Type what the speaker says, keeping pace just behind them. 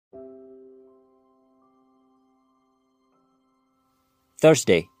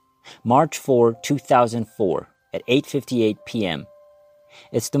Thursday, March 4, 2004, at 8:58 p.m.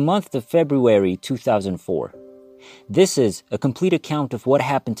 It's the month of February 2004. This is a complete account of what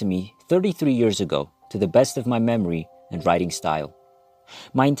happened to me 33 years ago, to the best of my memory and writing style.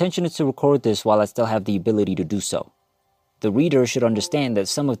 My intention is to record this while I still have the ability to do so. The reader should understand that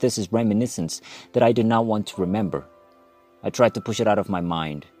some of this is reminiscence that I did not want to remember. I tried to push it out of my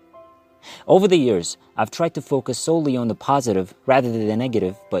mind. Over the years, I've tried to focus solely on the positive rather than the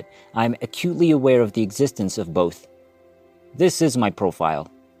negative, but I'm acutely aware of the existence of both. This is my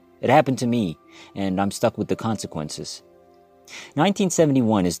profile. It happened to me, and I'm stuck with the consequences.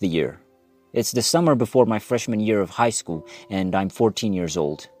 1971 is the year. It's the summer before my freshman year of high school, and I'm 14 years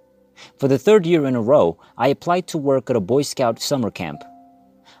old. For the third year in a row, I applied to work at a Boy Scout summer camp.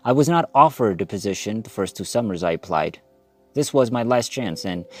 I was not offered a position the first 2 summers I applied. This was my last chance,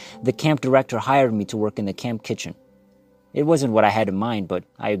 and the camp director hired me to work in the camp kitchen. It wasn't what I had in mind, but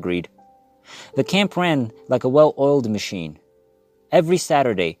I agreed. The camp ran like a well-oiled machine. Every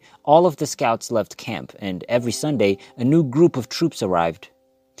Saturday, all of the scouts left camp, and every Sunday, a new group of troops arrived.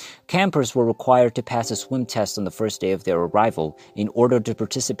 Campers were required to pass a swim test on the first day of their arrival in order to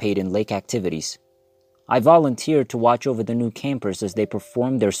participate in lake activities. I volunteered to watch over the new campers as they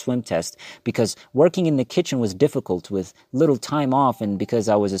performed their swim test because working in the kitchen was difficult with little time off and because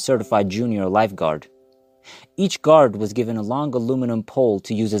I was a certified junior lifeguard. Each guard was given a long aluminum pole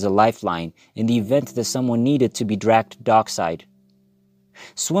to use as a lifeline in the event that someone needed to be dragged dockside.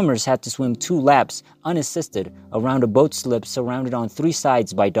 Swimmers had to swim 2 laps, unassisted, around a boat slip surrounded on 3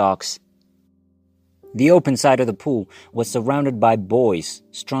 sides by docks. The open side of the pool was surrounded by buoys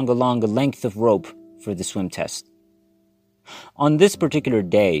strung along a length of rope for the swim test. On this particular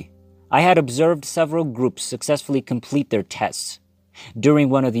day, I had observed several groups successfully complete their tests. During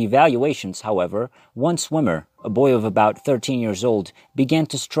one of the evaluations, however, one swimmer, a boy of about 13 years old, began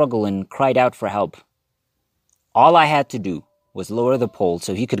to struggle and cried out for help. All I had to do was lower the pole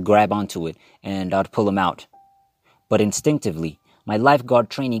so he could grab onto it, and I'd pull him out. But instinctively, my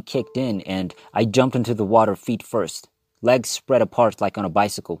lifeguard training kicked in, and I jumped into the water feet first, legs spread apart like on a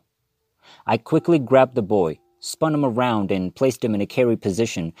bicycle. I quickly grabbed the boy, spun him around, and placed him in a carry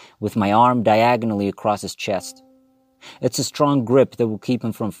position with my arm diagonally across his chest. It's a strong grip that will keep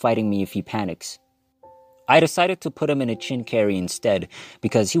him from fighting me if he panics. I decided to put him in a chin carry instead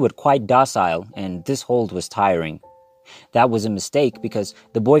because he was quite docile and this hold was tiring. That was a mistake because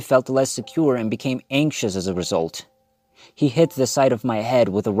the boy felt less secure and became anxious as a result. He hit the side of my head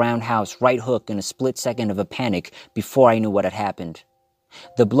with a roundhouse right hook in a split second of a panic before I knew what had happened.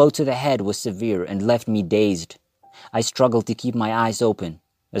 The blow to the head was severe and left me dazed. I struggled to keep my eyes open.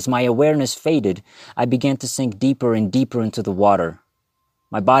 As my awareness faded, I began to sink deeper and deeper into the water.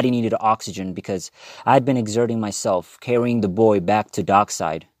 My body needed oxygen because I had been exerting myself, carrying the boy back to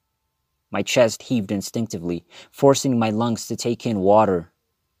dockside. My chest heaved instinctively, forcing my lungs to take in water.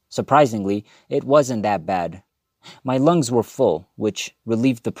 Surprisingly, it wasn't that bad. My lungs were full, which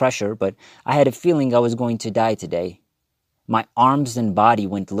relieved the pressure, but I had a feeling I was going to die today. My arms and body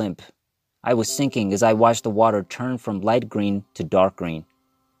went limp. I was sinking as I watched the water turn from light green to dark green.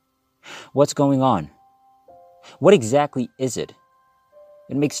 What's going on? What exactly is it?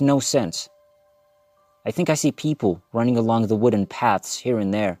 It makes no sense. I think I see people running along the wooden paths here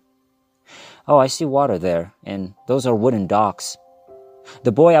and there. Oh, I see water there, and those are wooden docks.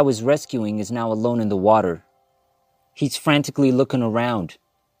 The boy I was rescuing is now alone in the water. He's frantically looking around.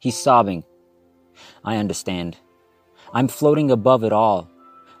 He's sobbing. I understand. I'm floating above it all,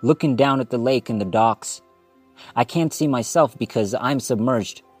 looking down at the lake and the docks. I can't see myself because I'm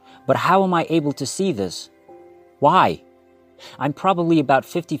submerged, but how am I able to see this? Why? I'm probably about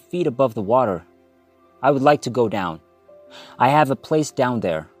 50 feet above the water. I would like to go down. I have a place down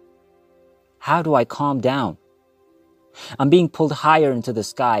there. How do I calm down? I'm being pulled higher into the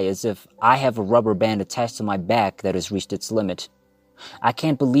sky as if I have a rubber band attached to my back that has reached its limit. I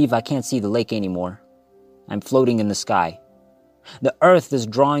can't believe I can't see the lake anymore. I'm floating in the sky. The earth is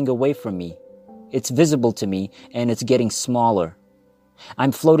drawing away from me. It's visible to me, and it's getting smaller.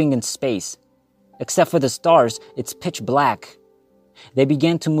 I'm floating in space. Except for the stars, it's pitch black. They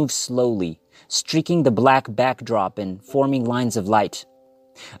began to move slowly, streaking the black backdrop and forming lines of light.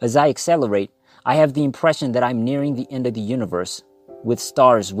 As I accelerate, I have the impression that I'm nearing the end of the universe, with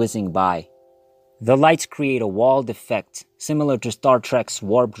stars whizzing by. The lights create a walled effect, similar to Star Trek's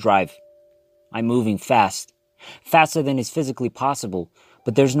warp drive. I'm moving fast, faster than is physically possible,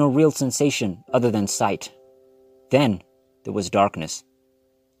 but there's no real sensation other than sight. Then there was darkness.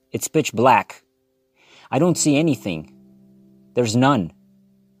 It's pitch black. I don't see anything. There's none.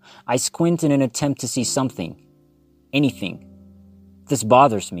 I squint in an attempt to see something. Anything. This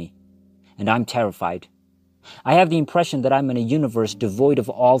bothers me, and I'm terrified. I have the impression that I'm in a universe devoid of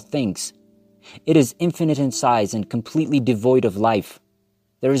all things. It is infinite in size and completely devoid of life.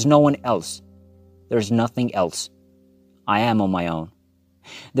 There is no one else. There is nothing else. I am on my own.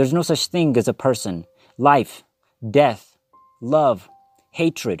 There's no such thing as a person, life, death, love,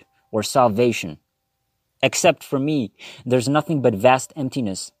 hatred, or salvation. Except for me, there's nothing but vast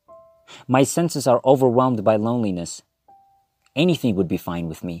emptiness. My senses are overwhelmed by loneliness. Anything would be fine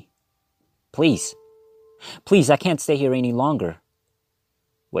with me. Please, I can't stay here any longer.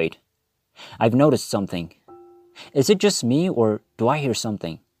 Wait, I've noticed something. Is it just me, or do I hear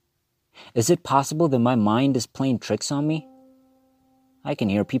something? Is it possible that my mind is playing tricks on me? I can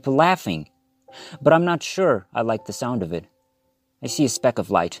hear people laughing, but I'm not sure I like the sound of it. I see a speck of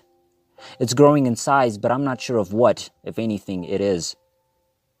light. It's growing in size, but I'm not sure of what, if anything, it is.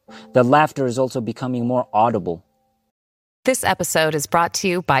 The laughter is also becoming more audible. This episode is brought to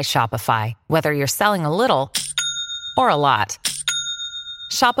you by Shopify. Whether you're selling a little or a lot,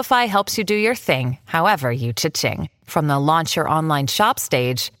 Shopify helps you do your thing, however you cha-ching. From the launch your online shop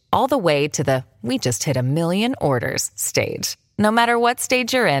stage, all the way to the we just hit 1 million orders stage. No matter what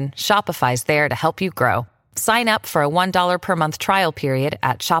stage you're in, Shopify's there to help you grow. Sign up for a $1 per month trial period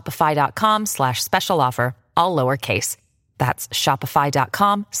at shopify.com/special offer, all lowercase. That's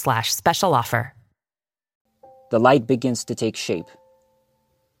shopify.com/special offer. The light begins to take shape.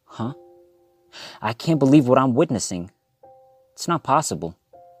 Huh? I can't believe what I'm witnessing. It's not possible.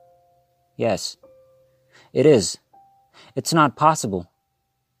 Yes, it is. It's not possible.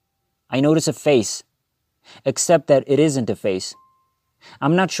 I notice a face, except that it isn't a face.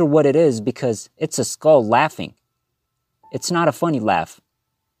 I'm not sure what it is because it's a skull laughing. It's not a funny laugh.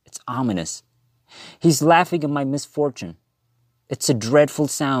 It's ominous. He's laughing at my misfortune. It's a dreadful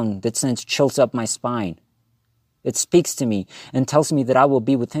sound that sends chills up my spine. It speaks to me and tells me that I will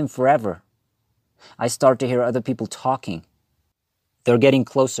be with him forever. I start to hear other people talking. They're getting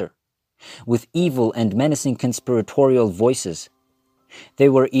closer, with evil and menacing conspiratorial voices. They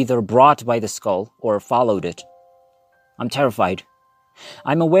were either brought by the skull or followed it. I'm terrified.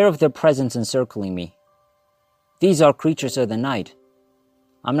 I'm aware of their presence encircling me. These are creatures of the night.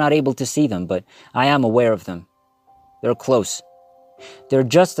 I'm not able to see them, but I am aware of them. They're close.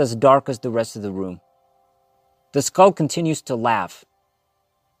 They're just as dark as the rest of the room. The skull continues to laugh.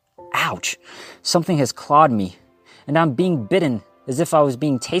 Ouch! Something has clawed me, and I'm being bitten as if I was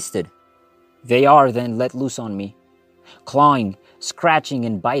being tasted. They are then let loose on me, clawing, scratching,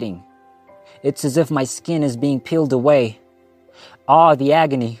 and biting. It's as if my skin is being peeled away. Ah, the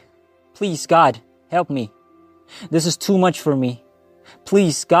agony. Please, God, help me. This is too much for me.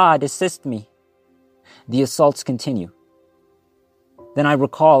 Please, God, assist me. The assaults continue. Then I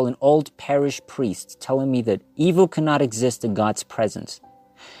recall an old parish priest telling me that evil cannot exist in God's presence.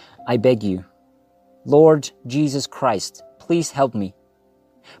 I beg you, Lord Jesus Christ, please help me.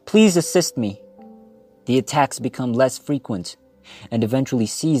 Please assist me. The attacks become less frequent and eventually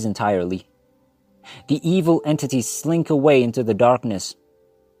cease entirely. The evil entities slink away into the darkness.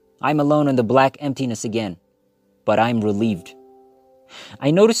 I'm alone in the black emptiness again, but I'm relieved.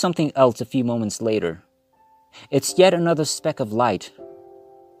 I notice something else a few moments later. It's yet another speck of light.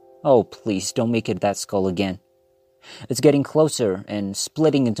 Oh, please don't make it that skull again. It's getting closer and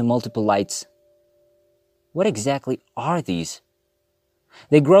splitting into multiple lights. What exactly are these?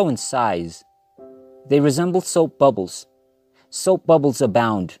 They grow in size. They resemble soap bubbles. Soap bubbles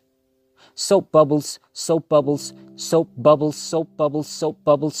abound. Soap bubbles, soap bubbles, soap bubbles, soap bubbles, soap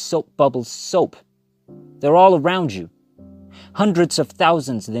bubbles, soap bubbles, soap. They're all around you. Hundreds of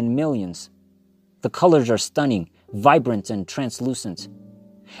thousands, then millions. The colors are stunning, vibrant, and translucent.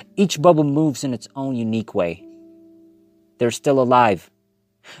 Each bubble moves in its own unique way. They're still alive.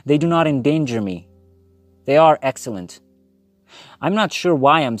 They do not endanger me. They are excellent. I'm not sure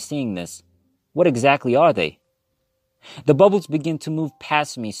why I'm seeing this. What exactly are they? The bubbles begin to move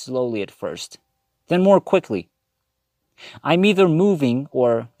past me slowly at first, then more quickly. I'm either moving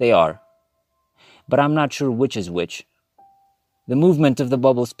or they are, but I'm not sure which is which. The movement of the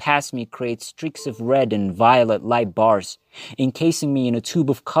bubbles past me creates streaks of red and violet light bars, encasing me in a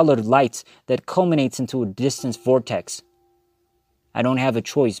tube of colored lights that culminates into a distant vortex. I don't have a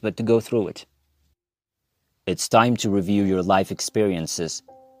choice but to go through it. It's time to review your life experiences,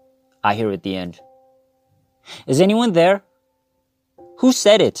 I hear at the end. Is anyone there? Who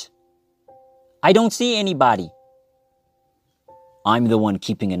said it? I don't see anybody. I'm the one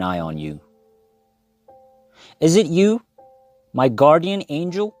keeping an eye on you. Is it you, my guardian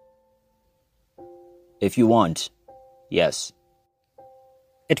angel? If you want, yes.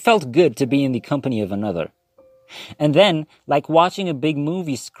 It felt good to be in the company of another. And then, like watching a big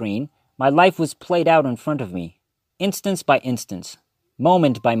movie screen, my life was played out in front of me, instance by instance,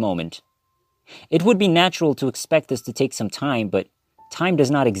 moment by moment. It would be natural to expect this to take some time, but time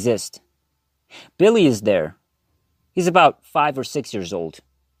does not exist. Billy is there. He's about 5 or 6 years old.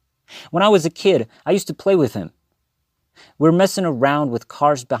 When I was a kid, I used to play with him. We're messing around with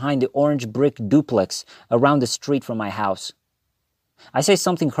cars behind the orange brick duplex around the street from my house. I say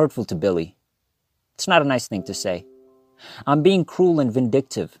something hurtful to Billy. It's not a nice thing to say. I'm being cruel and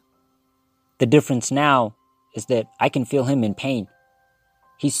vindictive. The difference now is that I can feel him in pain.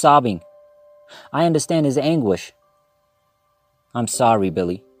 He's sobbing. I understand his anguish. I'm sorry,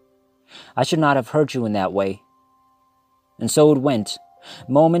 Billy. I should not have hurt you in that way. And so it went,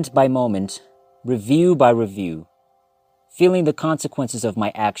 moment by moment, review by review, feeling the consequences of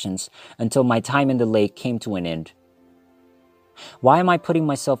my actions until my time in the lake came to an end. Why am I putting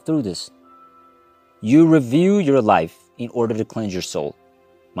myself through this? You review your life in order to cleanse your soul,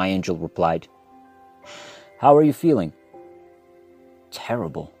 my angel replied. How are you feeling?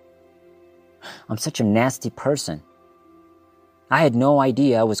 Terrible. I'm such a nasty person. I had no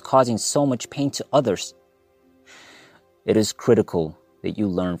idea I was causing so much pain to others. It is critical that you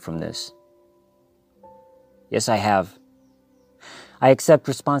learn from this. Yes, I have. I accept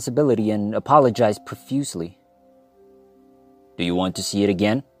responsibility and apologize profusely. Do you want to see it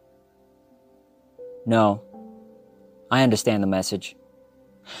again? No. I understand the message.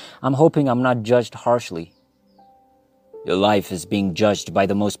 I'm hoping I'm not judged harshly. Your life is being judged by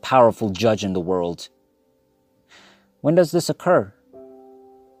the most powerful judge in the world. When does this occur?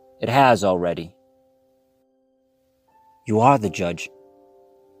 It has already. You are the judge.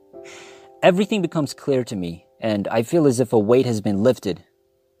 Everything becomes clear to me, and I feel as if a weight has been lifted.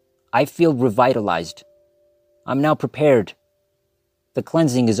 I feel revitalized. I'm now prepared. The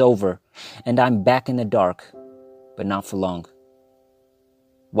cleansing is over, and I'm back in the dark, but not for long.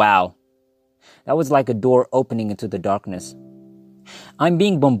 Wow. That was like a door opening into the darkness. I'm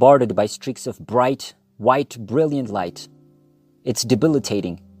being bombarded by streaks of bright, white, brilliant light. It's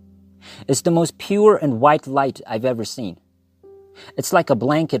debilitating. It's the most pure and white light I've ever seen. It's like a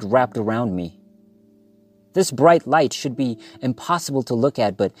blanket wrapped around me. This bright light should be impossible to look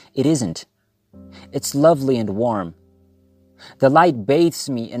at, but it isn't. It's lovely and warm. The light bathes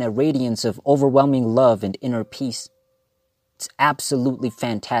me in a radiance of overwhelming love and inner peace. It's absolutely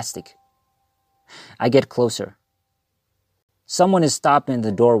fantastic. I get closer. Someone is stopped in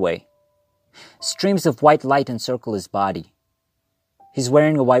the doorway. Streams of white light encircle his body. He's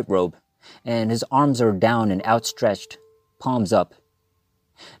wearing a white robe, and his arms are down and outstretched, palms up.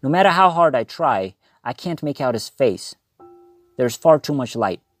 No matter how hard I try, I can't make out his face. There's far too much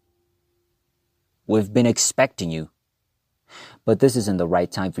light. We've been expecting you. But this isn't the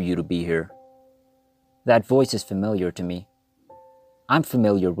right time for you to be here. That voice is familiar to me. I'm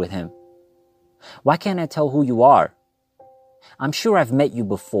familiar with him. Why can't I tell who you are? I'm sure I've met you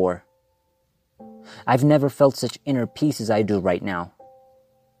before. I've never felt such inner peace as I do right now.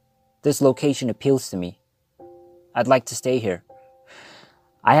 This location appeals to me. I'd like to stay here.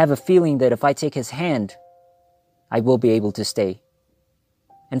 I have a feeling that if I take his hand, I will be able to stay.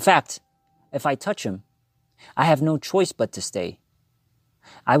 In fact, if I touch him, I have no choice but to stay.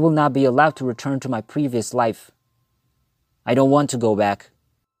 I will not be allowed to return to my previous life. I don't want to go back.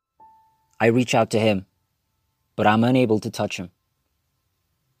 I reach out to him, but I'm unable to touch him.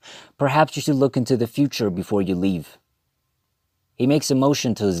 Perhaps you should look into the future before you leave. He makes a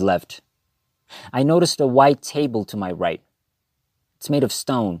motion to his left. I noticed a white table to my right. It's made of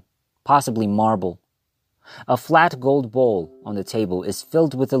stone, possibly marble. A flat gold bowl on the table is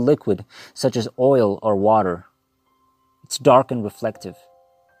filled with a liquid such as oil or water. It's dark and reflective.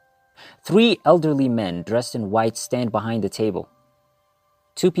 3 elderly men dressed in white stand behind the table.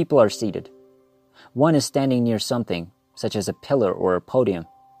 2 people are seated. One is standing near something, such as a pillar or a podium.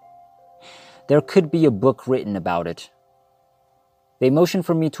 There could be a book written about it. They motion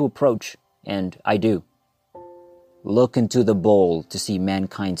for me to approach, and I do. Look into the bowl to see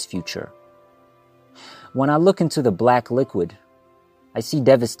mankind's future. When I look into the black liquid, I see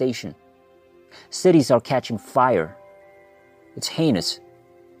devastation. Cities are catching fire. It's heinous.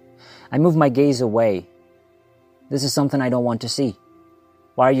 I move my gaze away. This is something I don't want to see.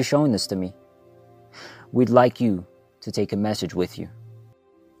 Why are you showing this to me? We'd like you to take a message with you.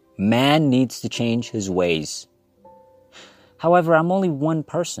 Man needs to change his ways. However, I'm only one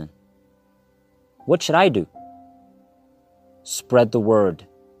person. What should I do? Spread the word.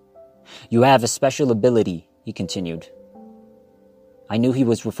 You have a special ability, he continued. I knew he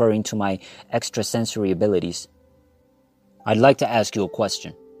was referring to my extrasensory abilities. I'd like to ask you a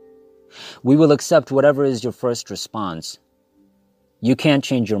question. We will accept whatever is your first response. You can't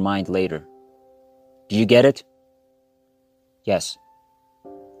change your mind later. Do you get it? Yes.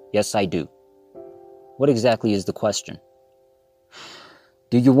 Yes, I do. What exactly is the question?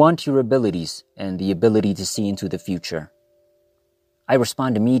 Do you want your abilities and the ability to see into the future? I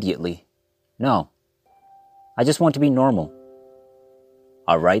respond immediately. No. I just want to be normal.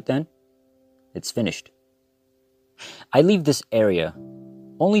 All right then. It's finished. I leave this area,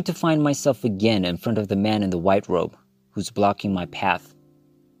 only to find myself again in front of the man in the white robe who's blocking my path.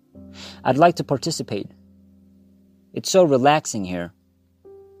 I'd like to participate. It's so relaxing here.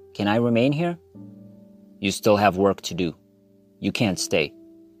 Can I remain here? You still have work to do. You can't stay.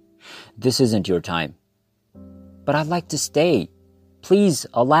 This isn't your time. But I'd like to stay. Please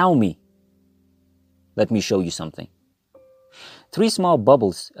allow me. Let me show you something. 3 small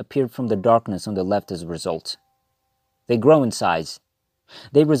bubbles appeared from the darkness on the left as a result. They grow in size.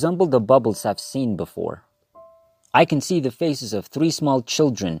 They resemble the bubbles I've seen before. I can see the faces of 3 small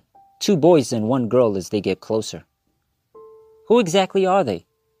children, 2 boys and 1 girl as they get closer. Who exactly are they?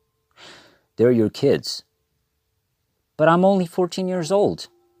 They're your kids. But I'm only 14 years old.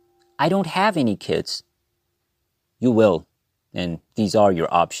 I don't have any kids. You will, and these are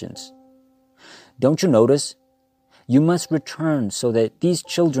your options. Don't you notice? You must return so that these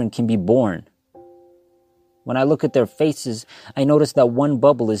children can be born. When I look at their faces, I notice that 1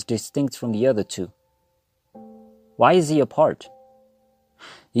 bubble is distinct from the other 2. Why is he apart?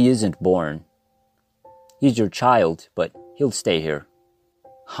 He isn't born. He's your child, but he'll stay here.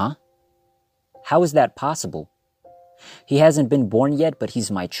 Huh? How is that possible? He hasn't been born yet, but he's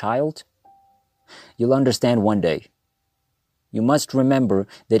my child? You'll understand one day. You must remember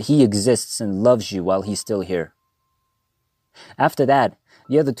that he exists and loves you while he's still here. After that,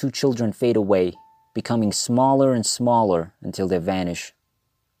 the other 2 children fade away, becoming smaller and smaller until they vanish.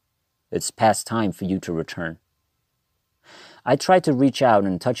 It's past time for you to return. I try to reach out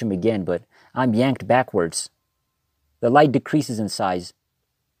and touch him again, but I'm yanked backwards. The light decreases in size.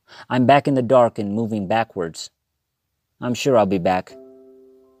 I'm back in the dark and moving backwards. I'm sure I'll be back.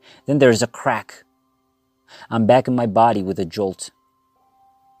 Then there's a crack. I'm back in my body with a jolt.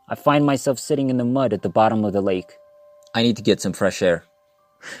 I find myself sitting in the mud at the bottom of the lake. I need to get some fresh air.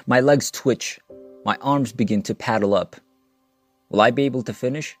 My legs twitch. My arms begin to paddle up. Will I be able to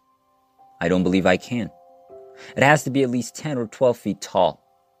finish? I don't believe I can. It has to be at least 10 or 12 feet tall.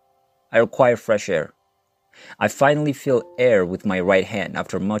 I require fresh air. I finally feel air with my right hand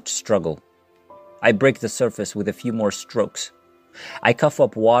after much struggle. I break the surface with a few more strokes. I cough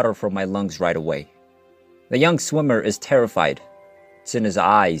up water from my lungs right away. The young swimmer is terrified. It's in his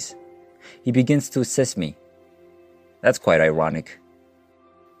eyes. He begins to assist me. That's quite ironic.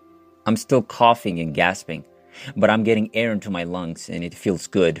 I'm still coughing and gasping, but I'm getting air into my lungs and it feels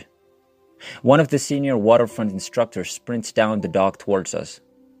good. One of the senior waterfront instructors sprints down the dock towards us.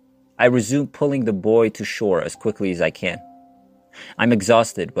 I resume pulling the boy to shore as quickly as I can. I'm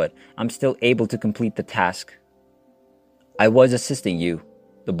exhausted, but I'm still able to complete the task. I was assisting you,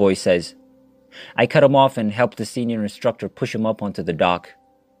 the boy says. I cut him off and help the senior instructor push him up onto the dock.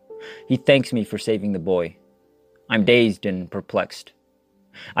 He thanks me for saving the boy. I'm dazed and perplexed.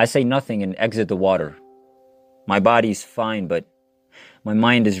 I say nothing and exit the water. My body's fine, but my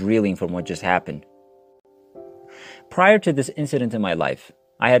mind is reeling from what just happened. Prior to this incident in my life,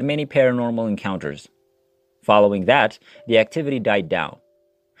 I had many paranormal encounters. Following that, the activity died down.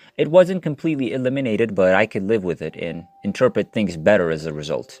 It wasn't completely eliminated, but I could live with it and interpret things better as a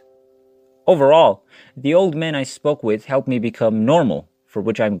result. Overall, the old men I spoke with helped me become normal, for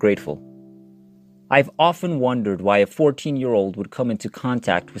which I'm grateful. I've often wondered why a 14-year-old would come into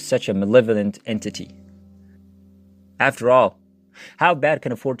contact with such a malevolent entity. After all, how bad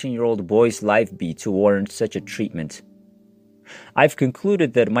can a 14-year-old boy's life be to warrant such a treatment? I've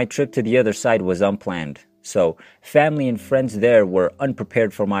concluded that my trip to the other side was unplanned, so family and friends there were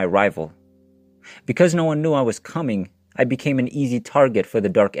unprepared for my arrival. Because no one knew I was coming, I became an easy target for the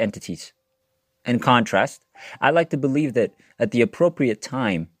dark entities. In contrast, I like to believe that at the appropriate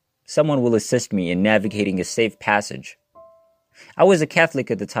time, someone will assist me in navigating a safe passage. I was a Catholic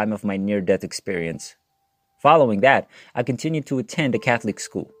at the time of my near-death experience. Following that, I continued to attend a Catholic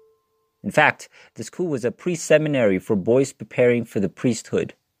school. In fact, the school was a pre-seminary for boys preparing for the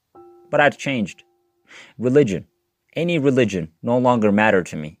priesthood. But I'd changed. Religion, any religion, no longer mattered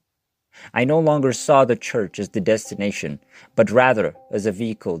to me. I no longer saw the church as the destination, but rather as a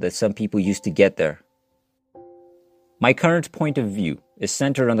vehicle that some people used to get there. My current point of view is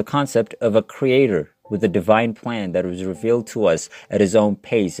centered on the concept of a creator with a divine plan that was revealed to us at his own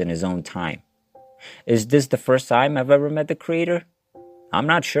pace and his own time. Is this the first time I've ever met the creator? I'm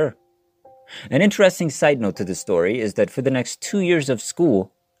not sure. An interesting side note to the story is that for the next 2 years of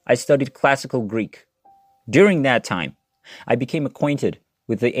school, I studied classical Greek. During that time, I became acquainted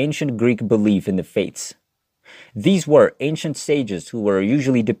with the ancient Greek belief in the fates. These were ancient sages who were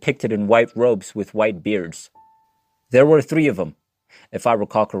usually depicted in white robes with white beards. There were 3 of them, if I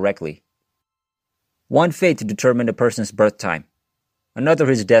recall correctly. One fate determined a person's birth time, another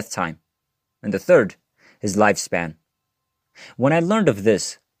his death time, and the third, his lifespan. When I learned of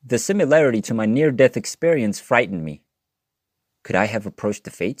this, the similarity to my near-death experience frightened me. Could I have approached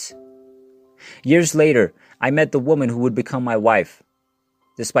the fates? Years later, I met the woman who would become my wife.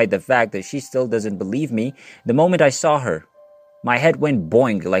 Despite the fact that she still doesn't believe me, the moment I saw her, my head went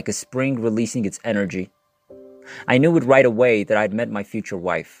boing like a spring releasing its energy. I knew it right away that I'd met my future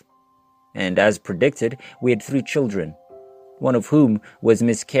wife. And as predicted, we had 3 children, one of whom was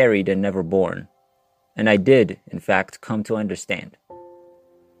miscarried and never born. And I did, in fact, come to understand.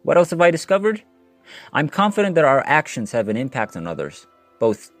 What else have I discovered? I'm confident that our actions have an impact on others,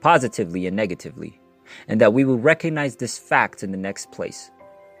 both positively and negatively, and that we will recognize this fact in the next place.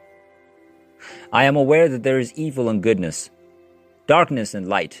 I am aware that there is evil and goodness, darkness and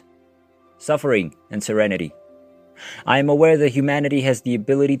light, suffering and serenity. I am aware that humanity has the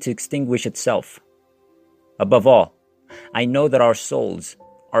ability to extinguish itself. Above all, I know that our souls,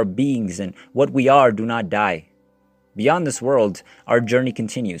 our beings, and what we are do not die. Beyond this world, our journey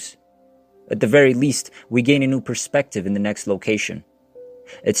continues. At the very least, we gain a new perspective in the next location.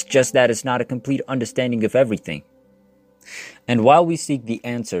 It's just that it's not a complete understanding of everything. And while we seek the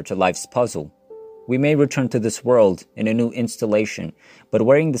answer to life's puzzle, we may return to this world in a new installation, but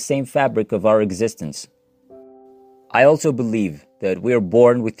wearing the same fabric of our existence. I also believe that we are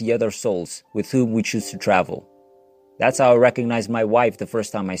born with the other souls with whom we choose to travel. That's how I recognized my wife the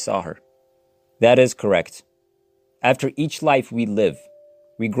first time I saw her. That is correct. After each life we live,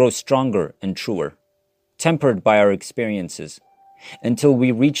 we grow stronger and truer, tempered by our experiences, until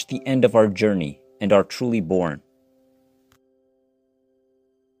we reach the end of our journey and are truly born.